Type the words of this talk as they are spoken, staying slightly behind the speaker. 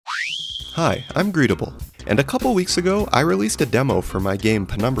Hi, I'm Greetable, and a couple weeks ago I released a demo for my game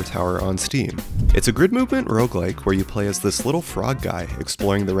Penumbra Tower on Steam. It's a grid movement roguelike where you play as this little frog guy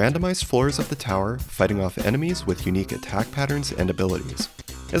exploring the randomized floors of the tower, fighting off enemies with unique attack patterns and abilities.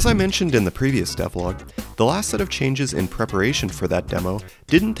 As I mentioned in the previous devlog, the last set of changes in preparation for that demo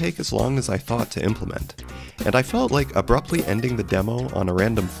didn't take as long as I thought to implement, and I felt like abruptly ending the demo on a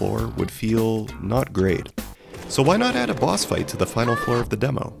random floor would feel not great. So why not add a boss fight to the final floor of the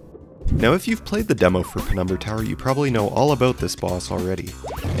demo? Now if you've played the demo for Penumbra Tower, you probably know all about this boss already,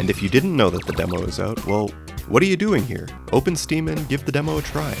 and if you didn't know that the demo is out, well, what are you doing here? Open Steam and give the demo a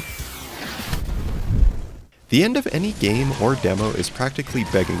try. The end of any game or demo is practically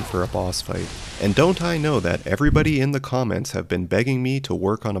begging for a boss fight, and don't I know that everybody in the comments have been begging me to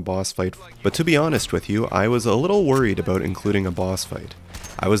work on a boss fight, but to be honest with you, I was a little worried about including a boss fight.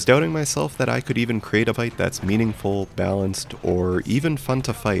 I was doubting myself that I could even create a fight that's meaningful, balanced, or even fun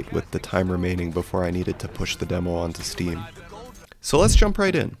to fight with the time remaining before I needed to push the demo onto Steam. So let's jump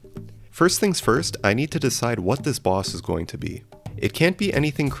right in. First things first, I need to decide what this boss is going to be. It can't be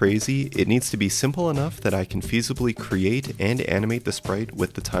anything crazy, it needs to be simple enough that I can feasibly create and animate the sprite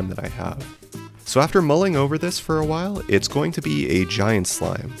with the time that I have. So after mulling over this for a while, it's going to be a giant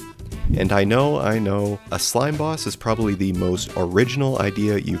slime. And I know, a slime boss is probably the most original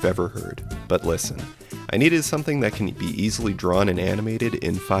idea you've ever heard. But listen, I needed something that can be easily drawn and animated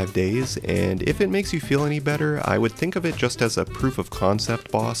in 5 days, and if it makes you feel any better, I would think of it just as a proof of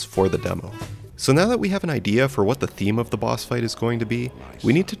concept boss for the demo. So now that we have an idea for what the theme of the boss fight is going to be,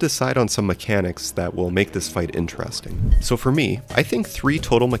 we need to decide on some mechanics that will make this fight interesting. So for me, I think 3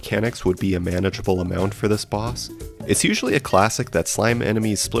 total mechanics would be a manageable amount for this boss. It's usually a classic that slime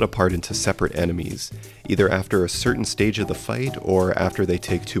enemies split apart into separate enemies, either after a certain stage of the fight or after they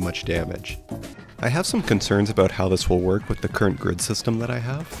take too much damage. I have some concerns about how this will work with the current grid system that I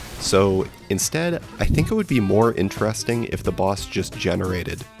have, so instead, I think it would be more interesting if the boss just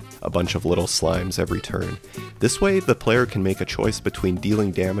generated a bunch of little slimes every turn. This way, the player can make a choice between dealing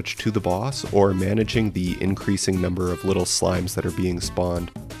damage to the boss or managing the increasing number of little slimes that are being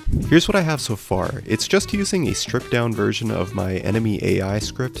spawned. Here's what I have so far. It's just using a stripped down version of my enemy AI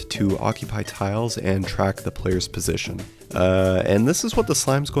script to occupy tiles and track the player's position. And this is what the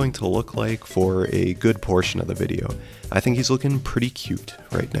slime's going to look like for a good portion of the video. I think he's looking pretty cute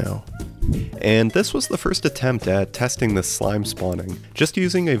right now. And this was the first attempt at testing the slime spawning, just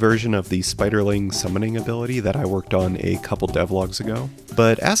using a version of the spiderling summoning ability that I worked on a couple devlogs ago.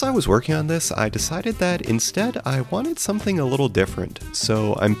 But as I was working on this, I decided that instead I wanted something a little different,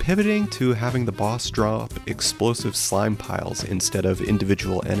 so I'm pivoting to having the boss drop explosive slime piles instead of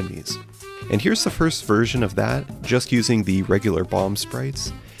individual enemies. And here's the first version of that, just using the regular bomb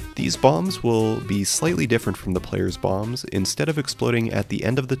sprites. These bombs will be slightly different from the player's bombs. Instead of exploding at the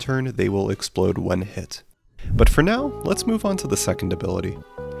end of the turn, they will explode when hit. But for now, let's move on to the second ability.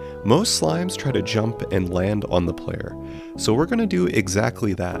 Most slimes try to jump and land on the player, so we're going to do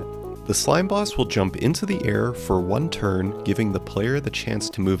exactly that. The slime boss will jump into the air for 1 turn, giving the player the chance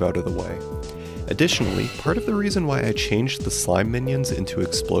to move out of the way. Additionally, part of the reason why I changed the slime minions into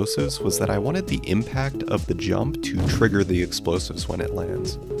explosives was that I wanted the impact of the jump to trigger the explosives when it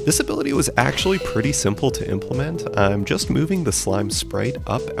lands. This ability was actually pretty simple to implement. I'm just moving the slime sprite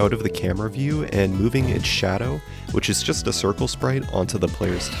up out of the camera view and moving its shadow, which is just a circle sprite, onto the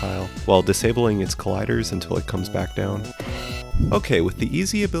player's tile, while disabling its colliders until it comes back down. Okay, with the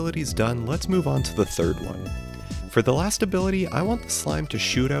easy abilities done, let's move on to the third one. For the last ability, I want the slime to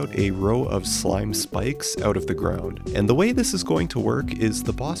shoot out a row of slime spikes out of the ground. And the way this is going to work is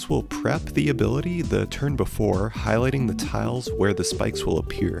the boss will prep the ability the turn before, highlighting the tiles where the spikes will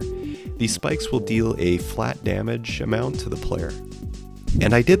appear. These spikes will deal a flat damage amount to the player.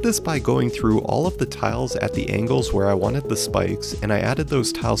 And I did this by going through all of the tiles at the angles where I wanted the spikes, and I added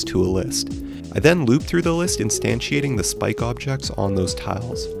those tiles to a list. I then looped through the list, instantiating the spike objects on those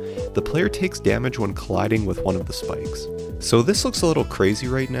tiles. The player takes damage when colliding with one of the spikes. So this looks a little crazy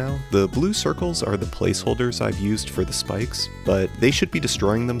right now. The blue circles are the placeholders I've used for the spikes, but they should be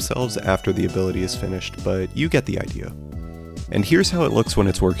destroying themselves after the ability is finished, but you get the idea. And here's how it looks when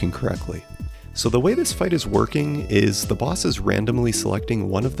it's working correctly. So the way this fight is working is the boss is randomly selecting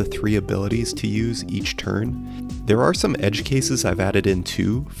one of the 3 abilities to use each turn. There are some edge cases I've added in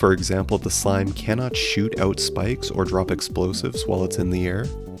too. For example, the slime cannot shoot out spikes or drop explosives while it's in the air.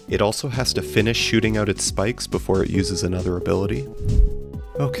 It also has to finish shooting out its spikes before it uses another ability.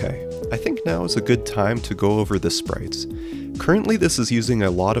 Okay, I think now is a good time to go over the sprites. Currently this is using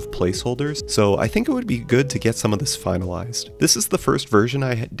a lot of placeholders, so I think it would be good to get some of this finalized. This is the first version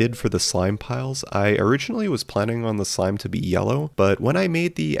I did for the slime piles. I originally was planning on the slime to be yellow, but when I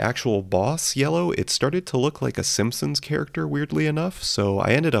made the actual boss yellow, it started to look like a Simpsons character weirdly enough, so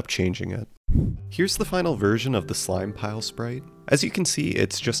I ended up changing it. Here's the final version of the slime pile sprite. As you can see,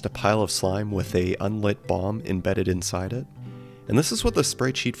 it's just a pile of slime with a unlit bomb embedded inside it. And this is what the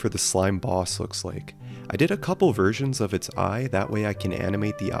sprite sheet for the slime boss looks like. I did a couple versions of its eye, that way I can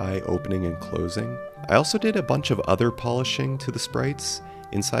animate the eye opening and closing. I also did a bunch of other polishing to the sprites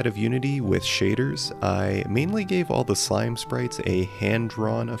inside of Unity with shaders. I mainly gave all the slime sprites a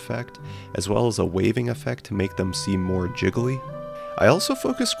hand-drawn effect, as well as a waving effect to make them seem more jiggly. I also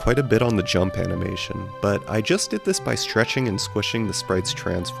focused quite a bit on the jump animation, but I just did this by stretching and squishing the sprite's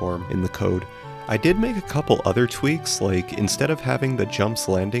transform in the code. I did make a couple other tweaks, like instead of having the jumps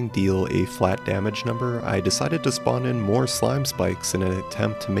landing deal a flat damage number, I decided to spawn in more slime spikes in an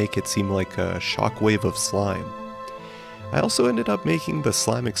attempt to make it seem like a shockwave of slime. I also ended up making the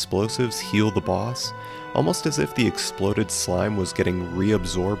slime explosives heal the boss, almost as if the exploded slime was getting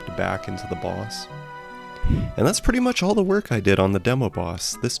reabsorbed back into the boss. And that's pretty much all the work I did on the demo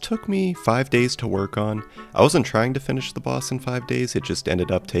boss. This took me 5 days to work on. I wasn't trying to finish the boss in 5 days, it just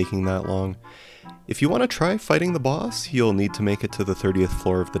ended up taking that long. If you want to try fighting the boss, you'll need to make it to the 30th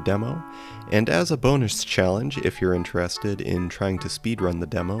floor of the demo, and as a bonus challenge, if you're interested in trying to speedrun the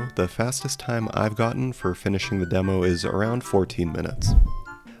demo, the fastest time I've gotten for finishing the demo is around 14 minutes.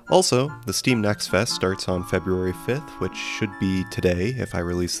 Also, the Steam Next Fest starts on February 5th, which should be today if I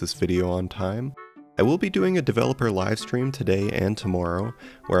release this video on time. I will be doing a developer livestream today and tomorrow,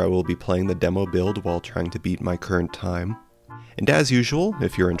 where I will be playing the demo build while trying to beat my current time. And as usual,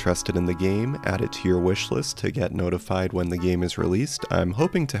 if you're interested in the game, add it to your wishlist to get notified when the game is released. I'm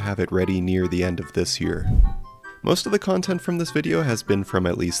hoping to have it ready near the end of this year. Most of the content from this video has been from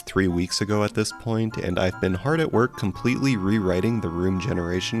at least 3 weeks ago at this point, and I've been hard at work completely rewriting the room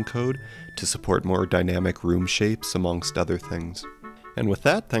generation code to support more dynamic room shapes amongst other things. And with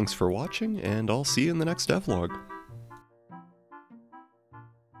that, thanks for watching, and I'll see you in the next devlog.